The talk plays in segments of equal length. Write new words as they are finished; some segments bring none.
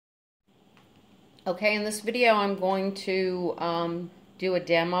Okay, in this video I'm going to do a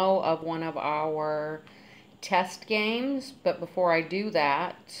demo of one of our test games, but before I do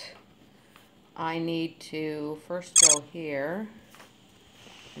that, I need to first go here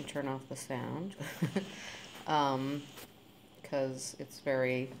and turn off the sound because it's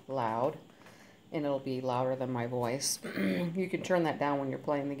very loud and it'll be louder than my voice. You can turn that down when you're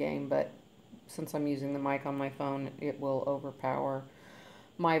playing the game, but since I'm using the mic on my phone, it will overpower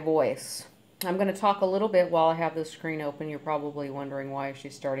my voice. I'm going to talk a little bit while I have the screen open. You're probably wondering why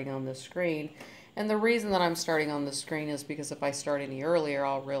she's starting on this screen. And the reason that I'm starting on the screen is because if I start any earlier,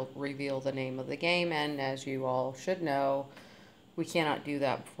 I'll reveal the name of the game. And as you all should know, we cannot do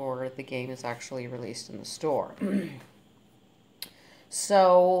that before the game is actually released in the store.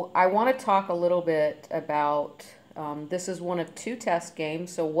 So I want to talk a little bit about, this is one of two test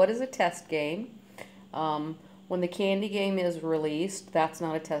games. So what is a test game? When the candy game is released, that's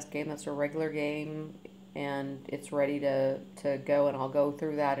not a test game, that's a regular game, and it's ready to go, and I'll go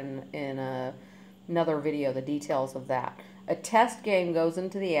through that in another video, the details of that. A test game goes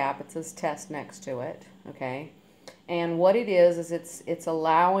into the app, it says test next to it, okay? And what it is it's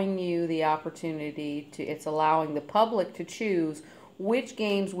allowing you the opportunity to, it's allowing the public to choose which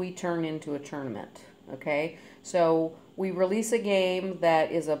games we turn into a tournament, okay? So we release a game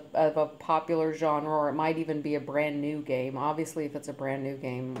that is of a popular genre, or it might even be a brand new game. Obviously, if it's a brand new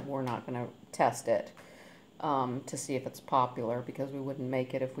game, we're not going to test it to see if it's popular, because we wouldn't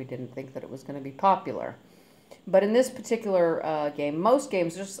make it if we didn't think that it was going to be popular. But in this particular game, most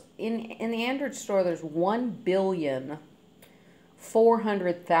games, just in the Android store, there's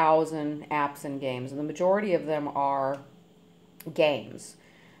 1,400,000 apps and games, and the majority of them are games.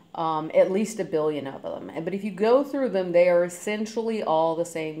 At least 1 billion of them. But if you go through them, they are essentially all the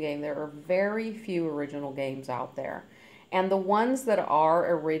same game. There are very few original games out there. And the ones that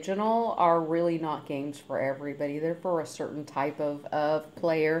are original are really not games for everybody. They're for a certain type of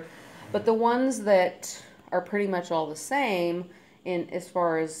player. But the ones that are pretty much all the same in as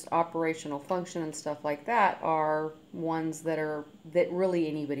far as operational function and stuff like that are ones that really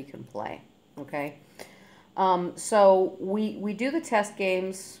anybody can play. Okay? So we do the test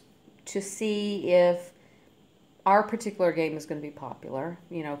games to see if our particular game is going to be popular.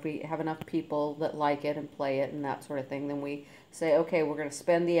 You know, if we have enough people that like it and play it and that sort of thing, then we say, okay, we're going to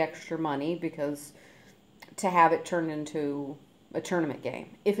spend the extra money because to have it turned into a tournament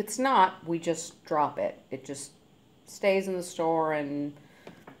game. If it's not, we just drop it. It just stays in the store, and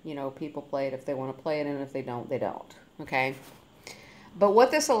you know, people play it if they want to play it, and if they don't, they don't. Okay? But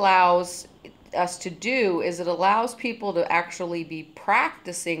what this allows us to do is it allows people to actually be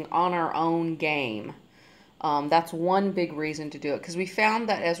practicing on our own game. That's one big reason to do it, because we found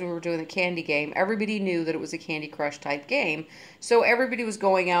that as we were doing the candy game, everybody knew that it was a Candy Crush type game. So everybody was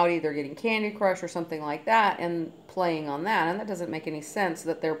going out either getting Candy Crush or something like that and playing on that. And that doesn't make any sense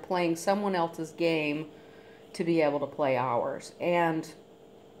that they're playing someone else's game to be able to play ours. And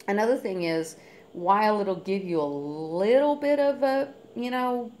another thing is, while it'll give you a little bit of a, you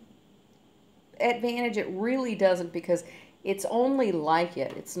know, advantage, it really doesn't, because it's only like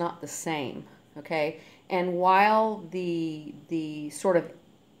it. It's not the same, okay? And while the sort of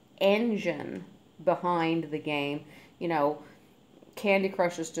engine behind the game, you know, Candy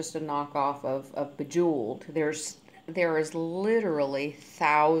Crush is just a knockoff of Bejeweled. There is literally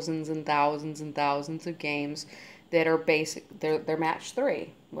thousands and thousands and thousands of games that are basic. They're match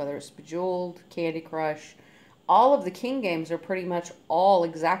 3, whether it's Bejeweled, Candy Crush. All of the King games are pretty much all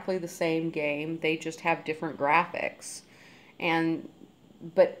exactly the same game. They just have different graphics.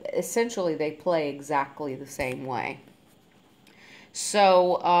 But essentially they play exactly the same way.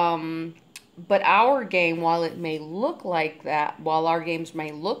 So, but our game, while it may look like that, while our games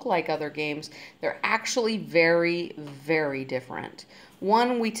may look like other games, they're actually very, very different.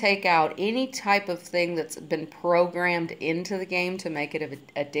 One, we take out any type of thing that's been programmed into the game to make it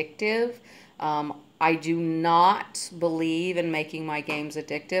addictive. I do not believe in making my games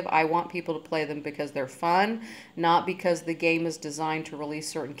addictive. I want people to play them because they're fun, not because the game is designed to release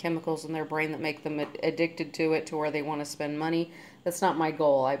certain chemicals in their brain that make them addicted to it to where they want to spend money. That's not my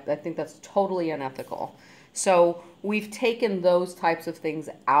goal. I think that's totally unethical. So we've taken those types of things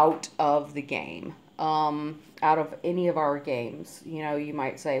out of the game, out of any of our games. You know, you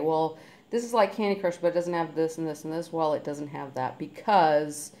might say, well, this is like Candy Crush, but it doesn't have this and this and this. Well, it doesn't have that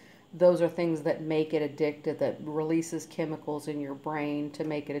because those are things that make it addictive, that releases chemicals in your brain to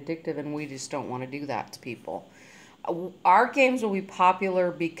make it addictive, and we just don't want to do that to people. Our games will be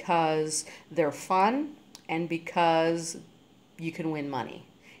popular because they're fun and because you can win money.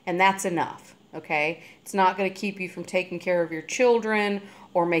 And that's enough, okay? It's not going to keep you from taking care of your children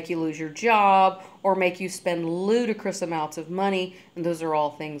or make you lose your job, or make you spend ludicrous amounts of money. And those are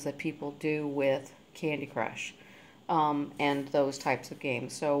all things that people do with Candy Crush and those types of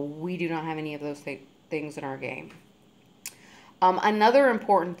games. So we do not have any of those things in our game. Another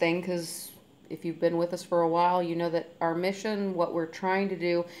important thing, because if you've been with us for a while, you know that our mission, what we're trying to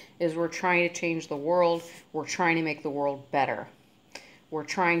do, is we're trying to change the world. We're trying to make the world better. We're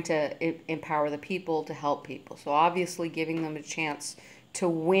trying to empower the people to help people. So obviously giving them a chance to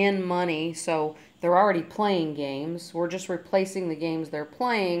win money. So they're already playing games. We're just replacing the games they're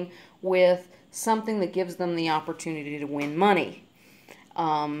playing with something that gives them the opportunity to win money.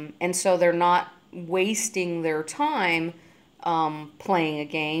 And so they're not wasting their time playing a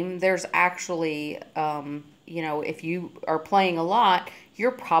game. There's actually, if you are playing a lot,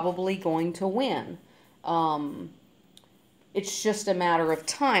 you're probably going to win. It's just a matter of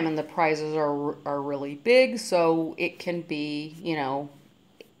time, and the prizes are really big, so it can be,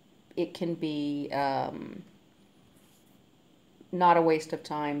 not a waste of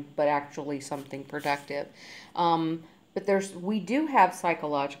time, but actually something productive. But we do have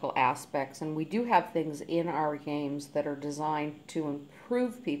psychological aspects, and we do have things in our games that are designed to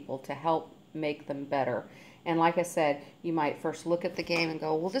improve people, to help make them better. And like I said, you might first look at the game and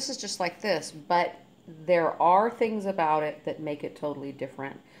go, well, this is just like this, but there are things about it that make it totally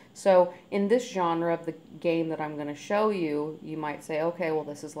different. So in this genre of the game that I'm going to show you, you might say, okay, well,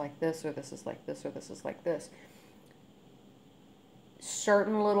 this is like this, or this is like this, or this is like this.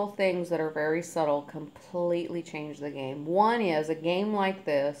 Certain little things that are very subtle completely change the game. One is a game like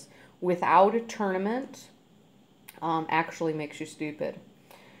this without a tournament actually makes you stupid.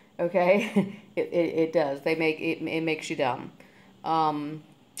 Okay, it does. It makes you dumb.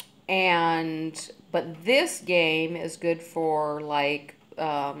 But this game is good for like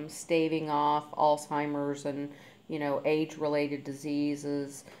staving off Alzheimer's and age-related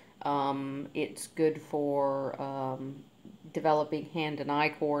diseases. It's good for developing hand and eye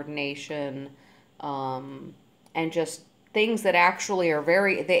coordination, and just things that actually are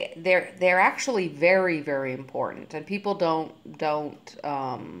they're actually very, very important, and people don't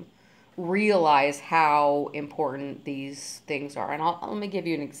realize how important these things are. And let me give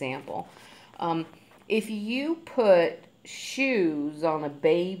you an example. If you put shoes on a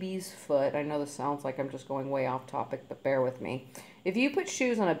baby's foot, I know this sounds like I'm just going way off topic, but bear with me. If you put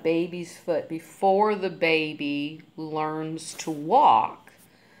shoes on a baby's foot before the baby learns to walk,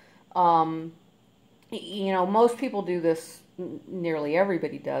 most people do this, nearly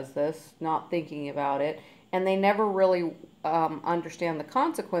everybody does this, not thinking about it, and they never really understand the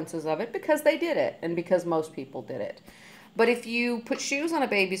consequences of it because they did it, and because most people did it. But if you put shoes on a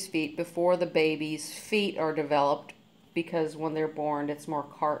baby's feet before the baby's feet are developed, because when they're born it's more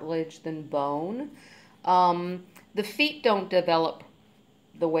cartilage than bone, the feet don't develop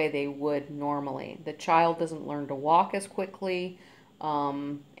the way they would normally. The child doesn't learn to walk as quickly.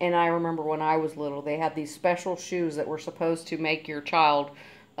 And I remember when I was little, they had these special shoes that were supposed to make your child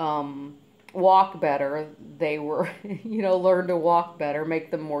walk better. They were, learn to walk better,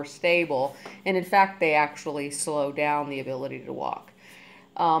 make them more stable. And in fact, they actually slow down the ability to walk.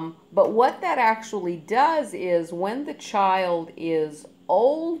 But what that actually does is when the child is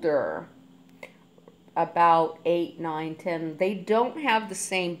older, about 8, 9, 10, they don't have the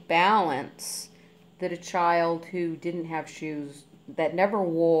same balance that a child who didn't have shoes, that never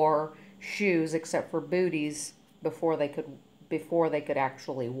wore shoes except for booties before they could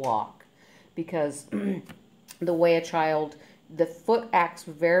actually walk. Because the way the foot acts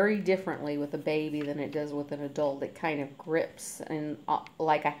very differently with a baby than it does with an adult. It kind of grips, and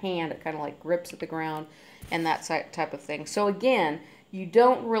like a hand, it kind of like grips at the ground and that type of thing. So again, you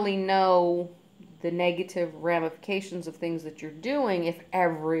don't really know the negative ramifications of things that you're doing if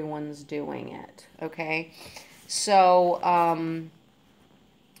everyone's doing it. Okay, so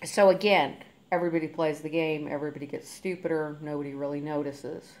again, everybody plays the game, everybody gets stupider, nobody really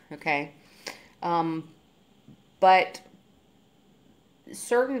notices. Okay, but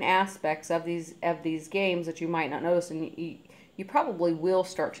certain aspects of these games that you might not notice, and you probably will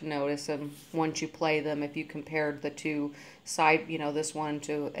start to notice them once you play them. If you compared the two this one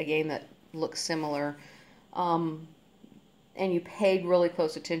to a game that looks similar, and you paid really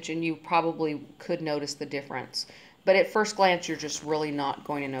close attention, you probably could notice the difference. But at first glance, you're just really not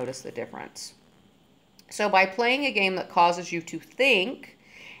going to notice the difference. So by playing a game that causes you to think,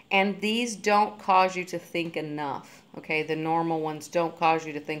 and these don't cause you to think enough, okay? The normal ones don't cause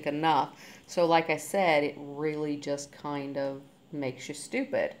you to think enough. So like I said, it really just kind of makes you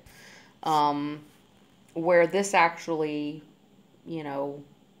stupid. Where this actually, it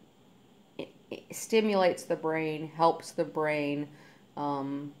stimulates the brain, helps the brain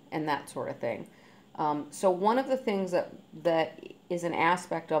and that sort of thing. So one of the things that is an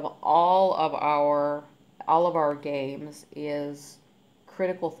aspect of all of our games is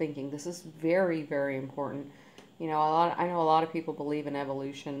critical thinking. This is very, very important. I know a lot of people believe in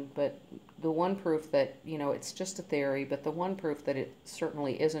evolution, but the one proof that, it's just a theory, but the one proof that it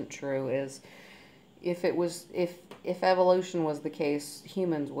certainly isn't true is if evolution was the case,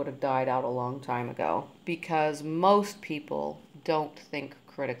 humans would have died out a long time ago, because most people don't think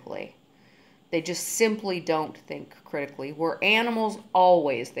critically. They just simply don't think critically. Where animals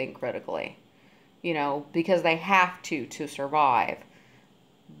always think critically, because they have to survive.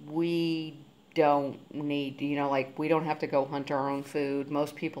 We don't need, like, we don't have to go hunt our own food.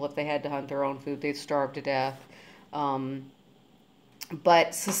 Most people, if they had to hunt their own food, they'd starve to death.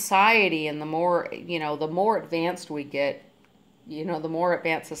 But society, and the more advanced we get, the more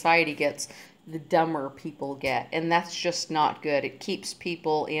advanced society gets, the dumber people get. And that's just not good. It keeps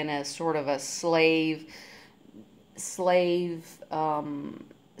people in a sort of a slave status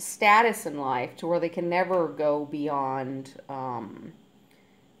in life, to where they can never go beyond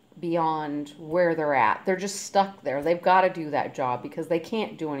where they're at. They're just stuck there. They've got to do that job because they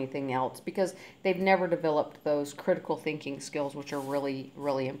can't do anything else, because they've never developed those critical thinking skills, which are really,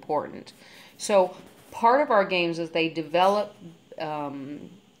 really important. So part of our games is they develop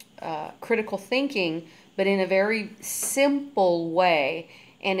critical thinking, but in a very simple way.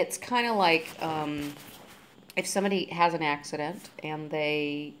 And it's kind of like if somebody has an accident and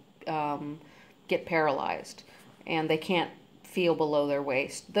they get paralyzed and they can't feel below their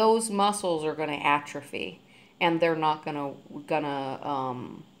waist, those muscles are going to atrophy, and they're not gonna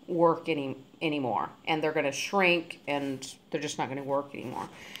work anymore, and they're going to shrink, and they're just not going to work anymore.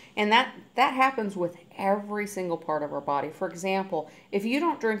 And that happens with every single part of our body. For example, if you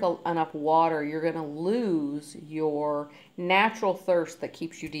don't drink enough water, you're going to lose your natural thirst that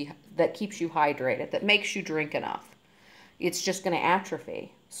keeps you hydrated, that makes you drink enough. It's just going to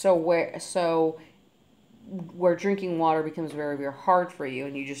atrophy. So where drinking water becomes very, very hard for you,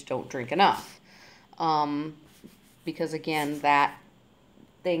 and you just don't drink enough. Because again, that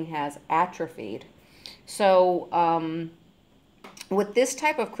thing has atrophied. So with this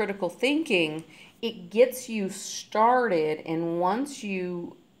type of critical thinking, it gets you started, and once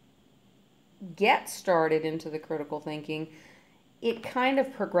you get started into the critical thinking, it kind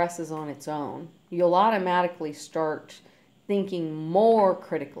of progresses on its own. You'll automatically start thinking more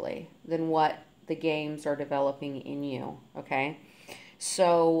critically than what the games are developing in you. Okay,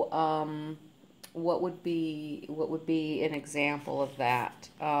 so what would be an example of that?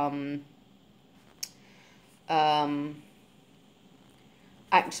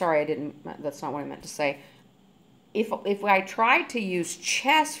 I'm sorry, that's not what I meant to say. If I tried to use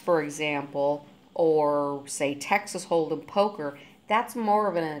chess, for example, or say Texas Hold'em poker, that's more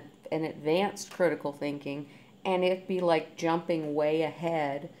of an advanced critical thinking, and it'd be like jumping way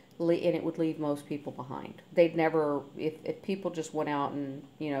ahead, and it would leave most people behind. They'd never, if people just went out and,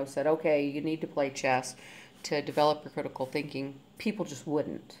 said, okay, you need to play chess to develop your critical thinking, people just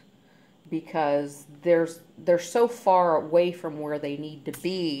wouldn't, because they're so far away from where they need to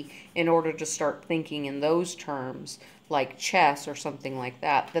be in order to start thinking in those terms, like chess or something like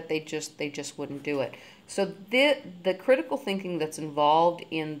that, that they just wouldn't do it. So the critical thinking that's involved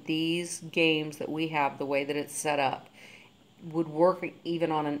in these games that we have, the way that it's set up, would work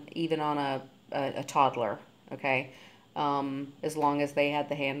even on a toddler. Okay, as long as they had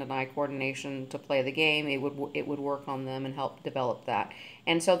the hand and eye coordination to play the game, it would work on them and help develop that.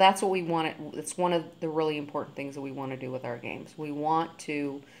 And so that's what we want. It's one of the really important things that we want to do with our games. We want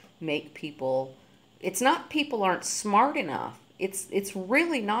to make people. It's not people aren't smart enough. It's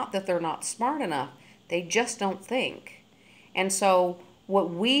really not that they're not smart enough. They just don't think. And so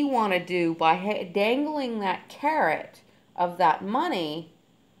what we want to do by dangling that carrot of that money,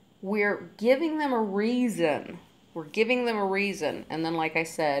 we're giving them a reason. We're giving them a reason. And then, like I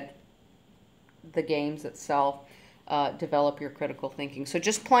said, the games itself develop your critical thinking. So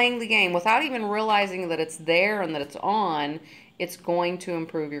just playing the game without even realizing that it's there and that it's on, it's going to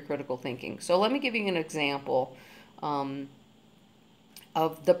improve your critical thinking. So let me give you an example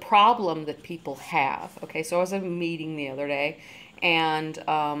of the problem that people have. Okay, so I was at a meeting the other day, and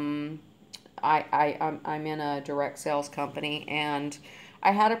I'm in a direct sales company, and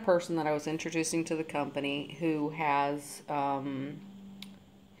I had a person that I was introducing to the company who has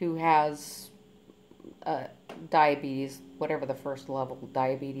diabetes, whatever the first level of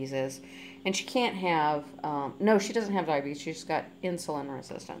diabetes is, and she can't have. No, she doesn't have diabetes. She's got insulin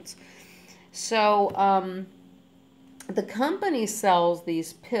resistance. So the company sells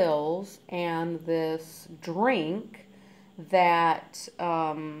these pills and this drink that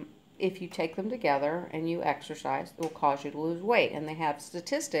if you take them together and you exercise, it will cause you to lose weight. And they have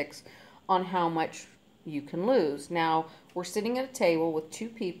statistics on how much you can lose. Now, we're sitting at a table with two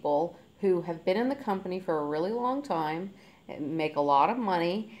people who have been in the company for a really long time, make a lot of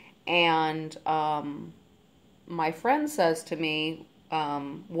money, and my friend says to me,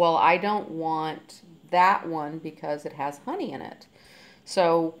 well, I don't want that one because it has honey in it.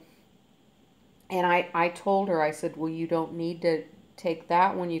 So, and I told her, I said, well, you don't need to take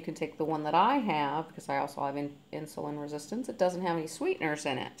that one. You can take the one that I have, because I also have insulin resistance. It doesn't have any sweeteners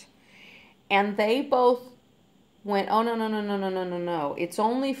in it. And they both went, oh, no, no, no, no, no, no, no, no. It's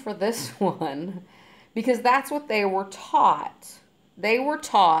only for this one, because that's what they were taught. They were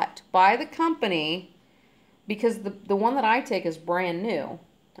taught by the company, because the one that I take is brand new,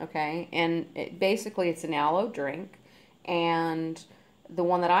 okay? And basically it's an aloe drink, and the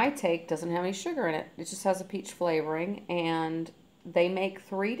one that I take doesn't have any sugar in it. It just has a peach flavoring, and they make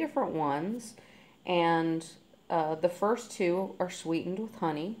 3 different ones, and the first 2 are sweetened with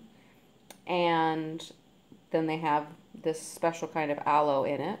honey, and then they have this special kind of aloe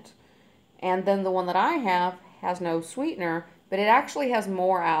in it. And then the one that I have has no sweetener, but it actually has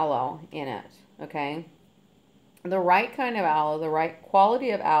more aloe in it, okay? The right kind of aloe, the right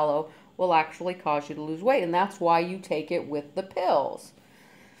quality of aloe will actually cause you to lose weight, and that's why you take it with the pills.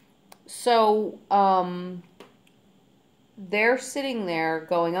 So they're sitting there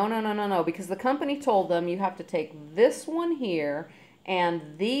going, oh, no, no, no, no, because the company told them you have to take this one here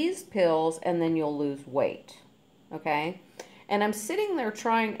and these pills, and then you'll lose weight, okay? And I'm sitting there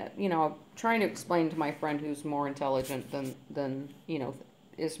trying to explain to my friend, who's more intelligent than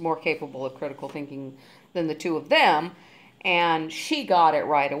is more capable of critical thinking than the two of them, and she got it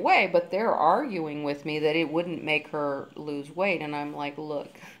right away, but they're arguing with me that it wouldn't make her lose weight, and I'm like, look,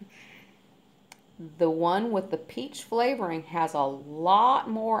 the one with the peach flavoring has a lot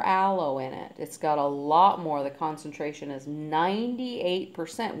more aloe in it. It's got a lot more. The concentration is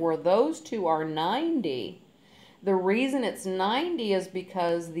 98%, where those two are 90. The reason it's 90 is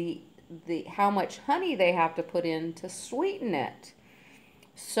because the how much honey they have to put in to sweeten it.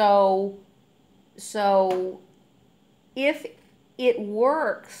 So if it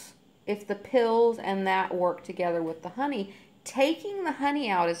works, if the pills and that work together with the honey, taking the honey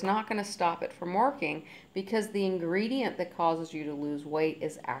out is not going to stop it from working, because the ingredient that causes you to lose weight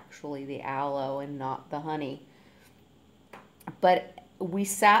is actually the aloe and not the honey. But we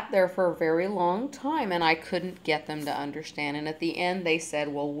sat there for a very long time, and I couldn't get them to understand. And at the end, they said,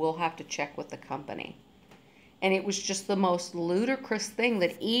 well, we'll have to check with the company. And it was just the most ludicrous thing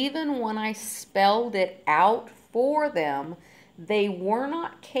that even when I spelled it out for them, they were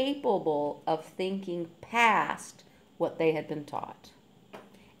not capable of thinking past what they had been taught.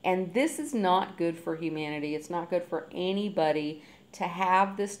 And this is not good for humanity. It's not good for anybody to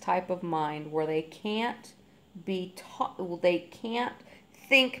have this type of mind where they can't be taught, they can't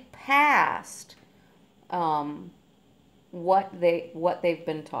think past what they've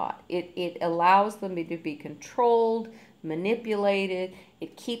been taught. It allows them to be controlled, manipulated.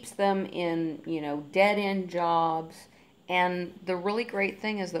 It keeps them in, dead-end jobs. And the really great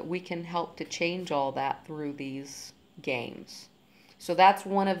thing is that we can help to change all that through these games. So that's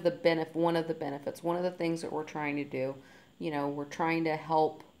one of the benefits, one of the things that we're trying to do. We're trying to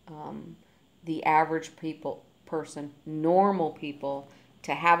help the average person, normal people,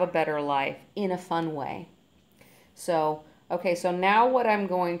 to have a better life in a fun way. So, okay, so now what I'm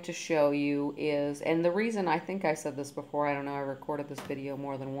going to show you is, and the reason, I think I said this before, I don't know, I recorded this video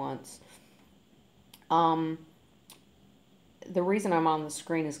more than once. The reason I'm on the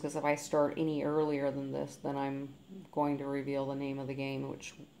screen is because if I start any earlier than this, then I'm going to reveal the name of the game,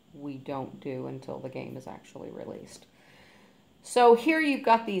 which we don't do until the game is actually released. So here you've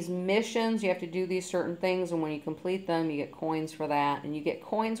got these missions. You have to do these certain things, and when you complete them, you get coins for that, and you get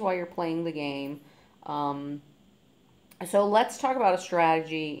coins while you're playing the game. So let's talk about a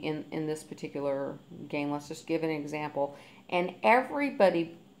strategy in this particular game. Let's just give an example. And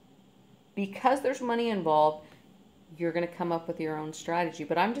everybody, because there's money involved, you're going to come up with your own strategy.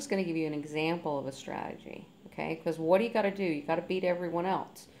 But I'm just going to give you an example of a strategy, okay? Because what do you got to do? You got to beat everyone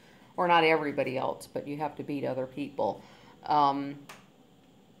else. Or not everybody else, but you have to beat other people. And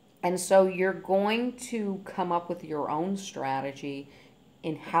so you're going to come up with your own strategy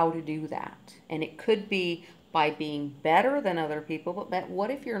in how to do that. And it could be by being better than other people, but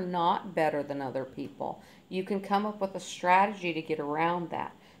what if you're not better than other people? You can come up with a strategy to get around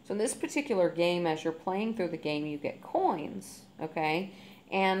that. So in this particular game, as you're playing through the game, you get coins, okay?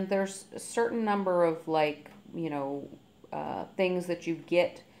 And there's a certain number of, things that you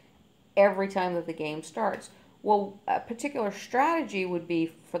get every time that the game starts. Well, a particular strategy would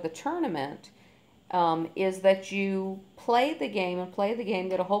be for the tournament, is that you play the game and play the game,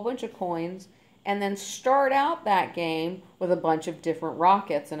 get a whole bunch of coins, and then start out that game with a bunch of different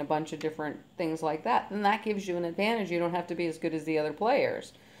rockets and a bunch of different things like that. Then that gives you an advantage. You don't have to be as good as the other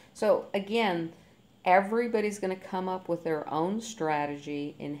players. So again, everybody's going to come up with their own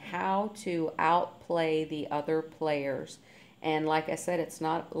strategy in how to outplay the other players. And like I said, it's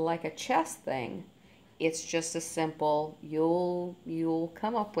not like a chess thing. It's just a simple, you'll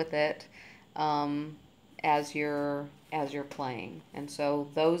come up with it, as you're playing. And so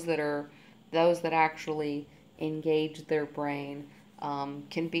those that actually engage their brain,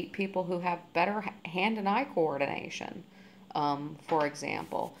 can beat people who have better hand and eye coordination. For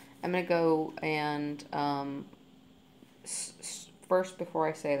example, I'm going to go and, first, before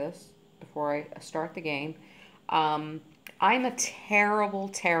I say this, before I start the game, I'm a terrible,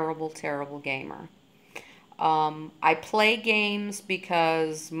 terrible, terrible gamer. I play games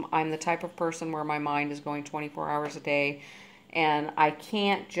because I'm the type of person where my mind is going 24 hours a day, and I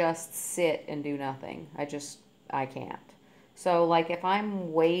can't just sit and do nothing. I can't. So, like, if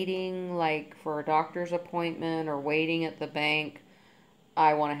I'm waiting, like, for a doctor's appointment or waiting at the bank,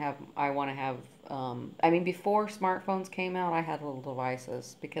 I mean, before smartphones came out, I had little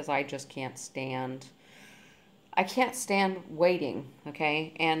devices because I just I can't stand waiting,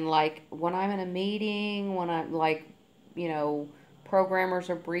 okay? And like when I'm in a meeting, when I'm like, you know, programmers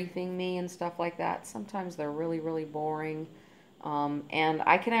are briefing me and stuff like that, sometimes they're really, really boring. And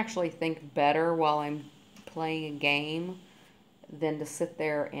I can actually think better while I'm playing a game than to sit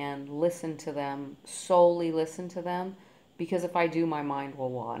there and listen to them, solely listen to them, because if I do, my mind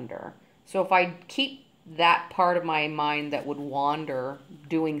will wander. So if I keep that part of my mind that would wander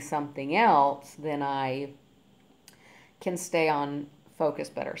doing something else, then I can stay on focus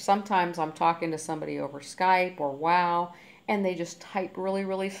better. Sometimes I'm talking to somebody over Skype or Wow, and they just type really,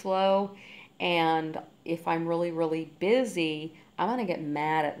 really slow. And if I'm really, really busy, I'm going to get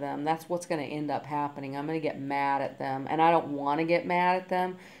mad at them. That's what's going to end up happening. I'm going to get mad at them, and I don't want to get mad at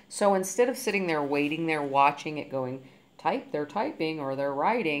them. So instead of sitting there waiting there, watching it going, they're typing or they're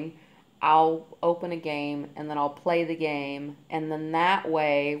writing, I'll open a game and then I'll play the game, and then that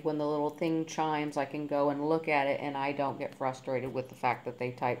way when the little thing chimes I can go and look at it, and I don't get frustrated with the fact that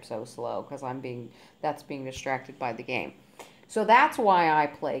they type so slow because that's being distracted by the game. So that's why I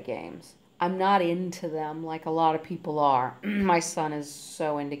play games. I'm not into them like a lot of people are. My son is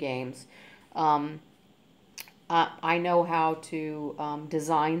so into games. I know how to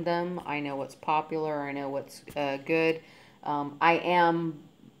design them. I know what's popular. I know what's good. I am,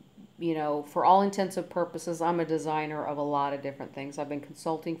 you know, for all intents and purposes, I'm a designer of a lot of different things. I've been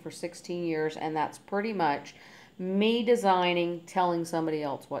consulting for 16 years, and that's pretty much me designing, telling somebody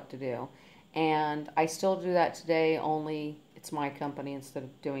else what to do. And I still do that today, only it's my company instead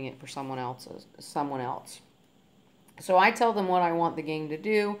of doing it for someone else. So I tell them what I want the game to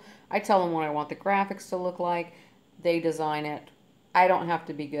do. I tell them what I want the graphics to look like. They design it. I don't have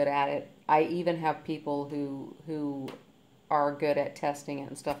to be good at it. I even have people who are good at testing it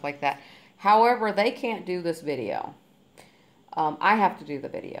and stuff like that. However, they can't do this video. I have to do the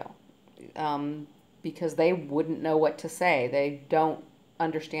video because they wouldn't know what to say. They don't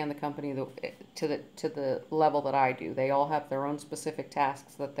understand the company to the level that I do. They all have their own specific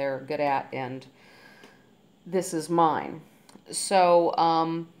tasks that they're good at, and this is mine. So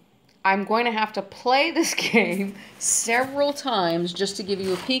I'm going to have to play this game several times just to give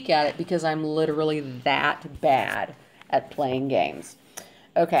you a peek at it because I'm literally that bad at playing games.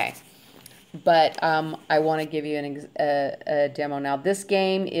 Okay, but I want to give you a demo now. This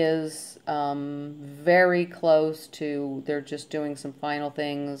game is very close to, they're just doing some final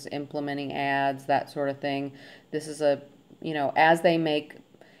things, implementing ads, that sort of thing. This is a, you know, as they make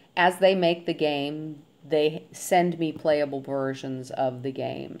the game, they send me playable versions of the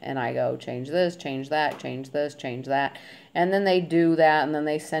game, and I go change this, change that, change this, change that, and then they do that, and then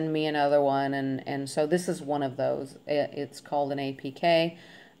they send me another one, and so this is one of those. It's called an APK,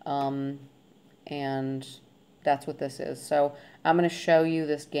 and that's what this is. So I'm going to show you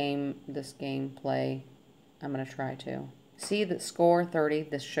this gameplay. I'm going to try to see the score 30.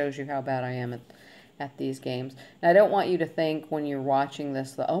 This shows you how bad I am at these games. And I don't want you to think when you're watching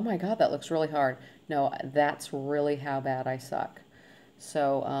this that, oh my God, that looks really hard. No, that's really how bad I suck.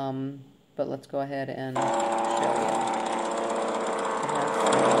 So, but let's go ahead and show you.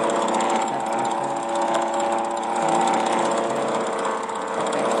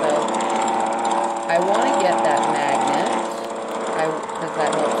 Okay, so I want to get that magnet, because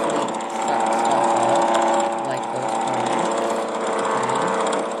that helps me suck stuff up, like those coins. Okay.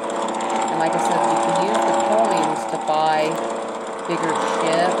 And like I said, you can use the coin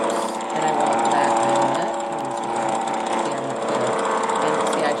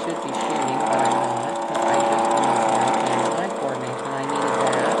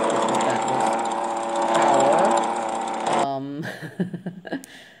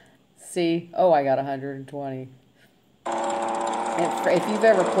See? Oh, I got 120. If you've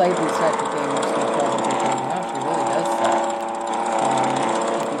ever played these type of games, you're probably thinking, wow, she really does suck.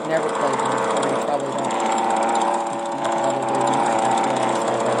 If you've never played them before, you probably don't. You probably might not realize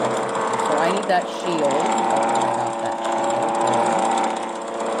how bad I suck at this. So I need that shield. Okay, I got that shield. Good.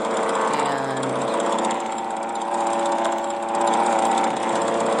 And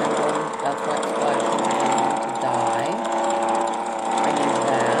I'm going. That's why it's flashing because I'm going to die. I need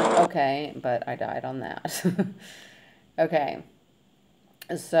that. Okay, but I died on that. Okay.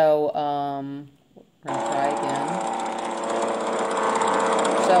 So, we're gonna try again.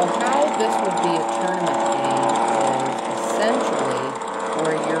 So how this would be a tournament game is essentially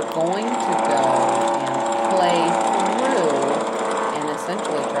where you're going to go and play through and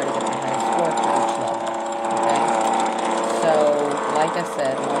essentially try to get the highest score for each level, okay? So, like I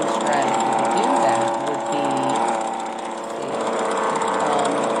said, one strategy to do that would be,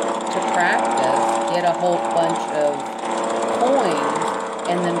 to practice, get a whole bunch of coins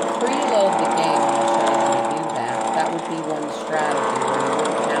and then preload the game, and I'll show you how to do that. That would be one strategy where you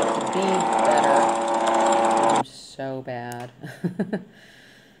wouldn't have to be better. It seems so bad.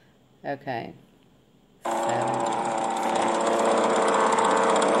 Okay. 70.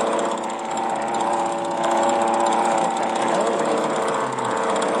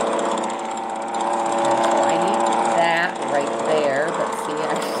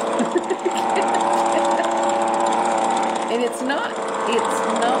 It's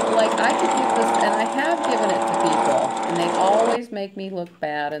not like I could give this, and I have given it to people, and they always make me look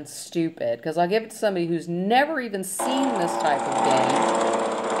bad and stupid, because I'll give it to somebody who's never even seen this type of game,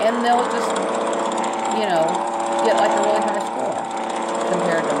 and they'll just, you know, get like a really high score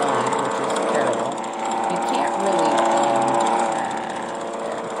compared to mine, which is terrible. You can't really,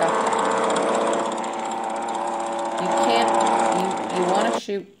 there, got that. You can't, you want to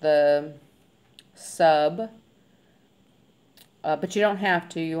shoot the sub, but you don't have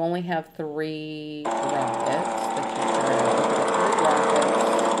to. You only have 3 rockets that you start out with. You got 3 rockets,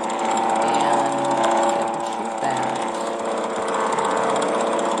 and so you can shoot that.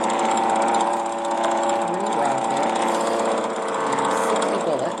 3 rockets and 60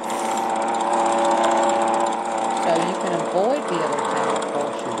 bullets. So you can avoid the other tank or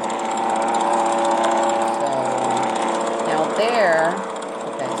shoot it. So now there,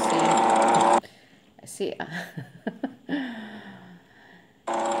 okay, see.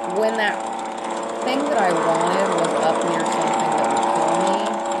 When that thing that I wanted was up near something that would kill me,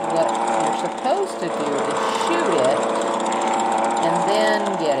 what you're supposed to do is shoot it and then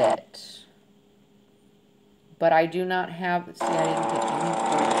get it. But I do not have, see, I didn't get any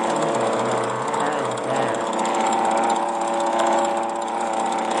points. Oh my God, how bad is that?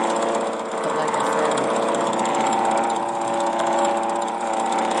 But like I said, I just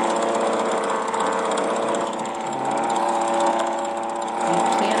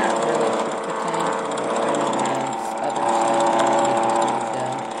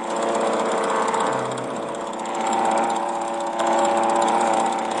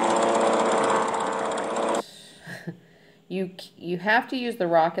You have to use the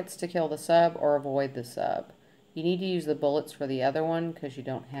rockets to kill the sub or avoid the sub. You need to use the bullets for the other one because you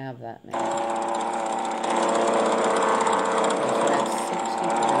don't have that many. Okay, so I have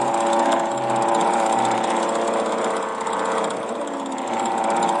 63.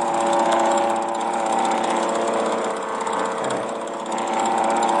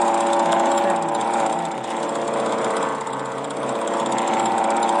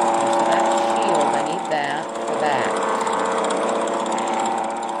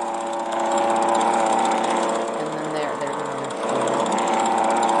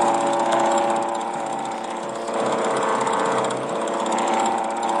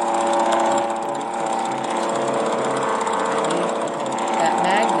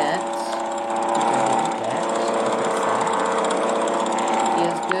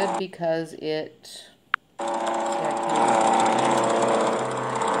 Because it, see, I can't even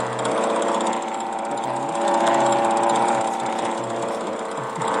okay, I need that magnet because that's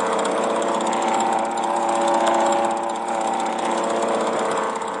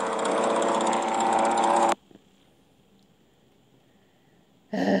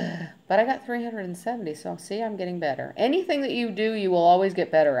but I got 370, so see, I'm getting better. Anything that you do, you will always get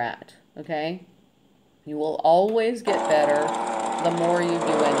better at, okay? You will always get better the more you do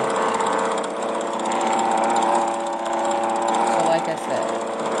anything. Like I said,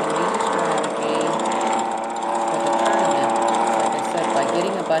 you can use a strategy for the tournament, like I said, by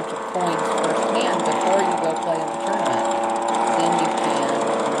getting a bunch of coins firsthand before you go play in the tournament. Then you can, I'm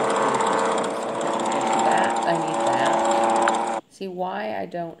going to show you just 1 second. Okay, so that, I need that. See, why I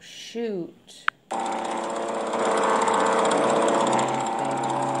don't shoot.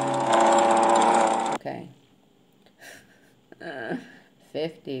 Okay.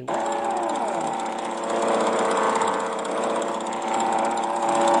 50. Wow.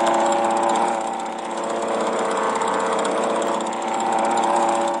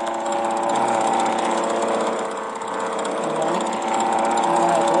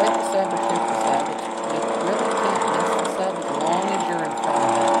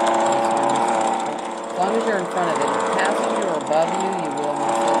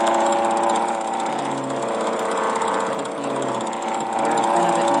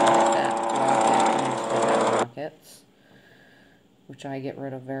 Which I get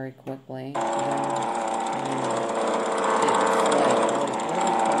rid of very quickly. Then it's like, wait, what do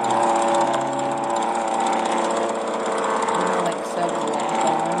they call that? You know, like sub-lock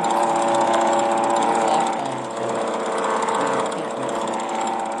on? You're locked on to it, so you can't miss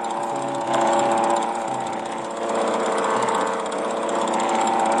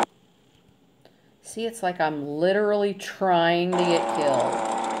it. See, it's like I'm literally trying to get killed.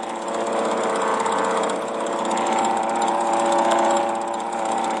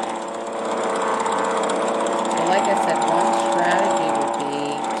 Like I said, one strategy would be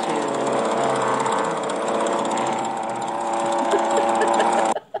to,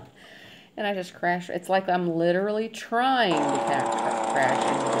 and I just crash. It's like I'm literally trying to crash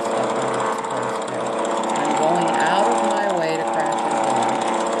into the stuff I'm not supposed to. I'm going out of my way to crash into them.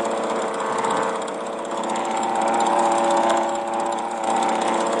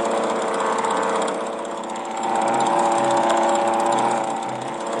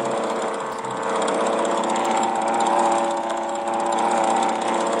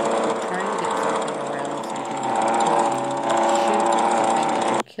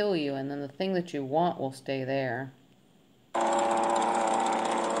 Kill you, and then the thing that you want will stay there. And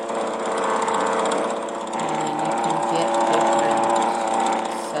then you can get different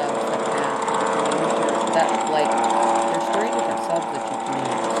subs that have, you can use your, that, like, there's 3 different subs that you can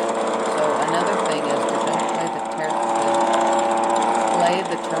use. So another thing is to don't play play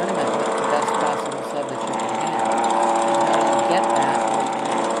the tournament with the best possible sub that you can have. And how do you get that? Well, you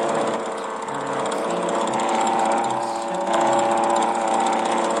earn it.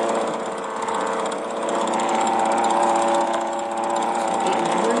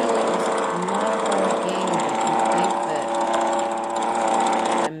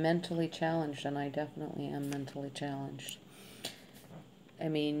 Mentally challenged, and I definitely am mentally challenged. I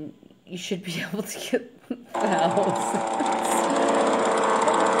mean, you should be able to get thousands.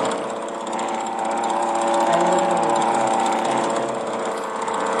 I literally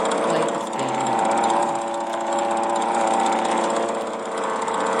play this game now.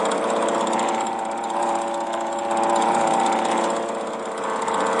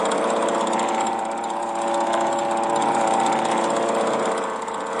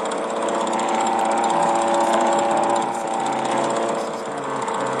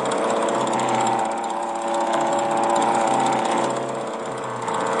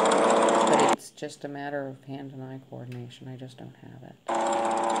 Just a matter of hand and eye coordination. I just don't have it. Because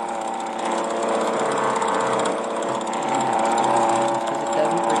it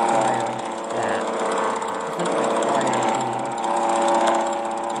doesn't require that. It doesn't require any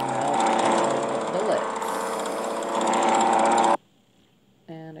bullets.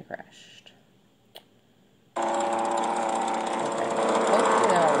 And I crashed. Okay.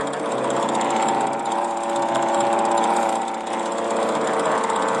 Hopefully I'll remember.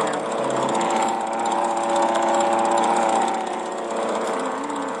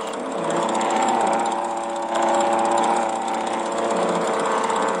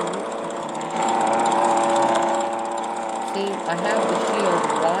 I have the shield.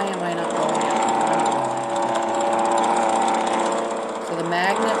 Why am I not going after money while I have the shield? So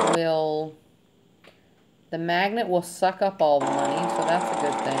the magnet will suck up all the money, so that's a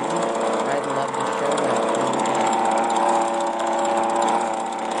good thing. I'd love to show that to you.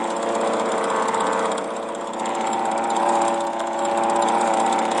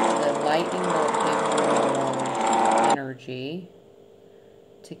 The lightning bolt gives you more energy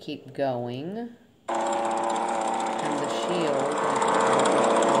to keep going. And the shield,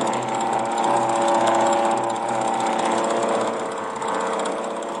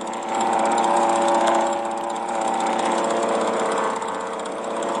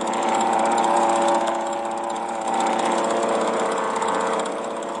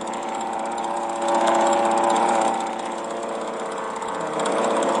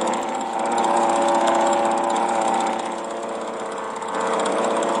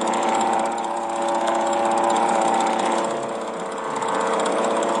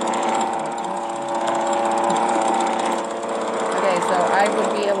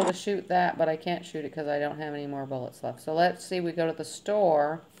 to shoot that, but I can't shoot it because I don't have any more bullets left. So let's see, we go to the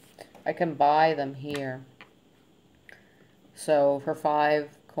store. I can buy them here. So for 5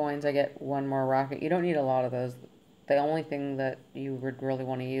 coins, I get 1 more rocket. You don't need a lot of those. The only thing that you would really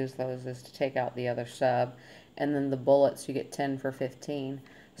want to use those is to take out the other sub. And then the bullets, you get 10 for 15.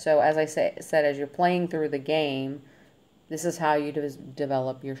 So as I said, as you're playing through the game, this is how you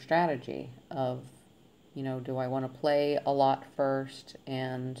develop your strategy of, you know, do I want to play a lot first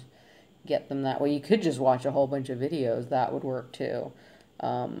and get them that way? You could just watch a whole bunch of videos. That would work too.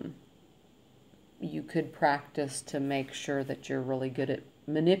 You could practice to make sure that you're really good at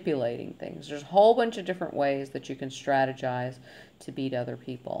manipulating things. There's a whole bunch of different ways that you can strategize to beat other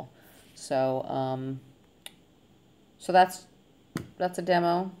people. So, so that's a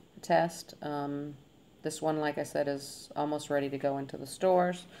demo, a test. This one, like I said, is almost ready to go into the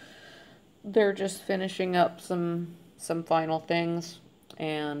stores. They're just finishing up some final things,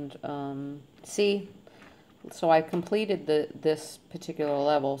 and see, so I completed this particular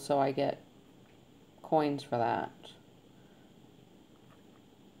level, so I get coins for that.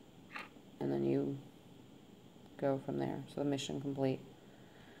 And then you go from there. So the mission complete.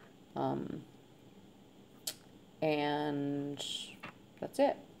 And that's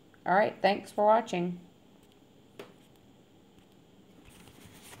it. All right, thanks for watching.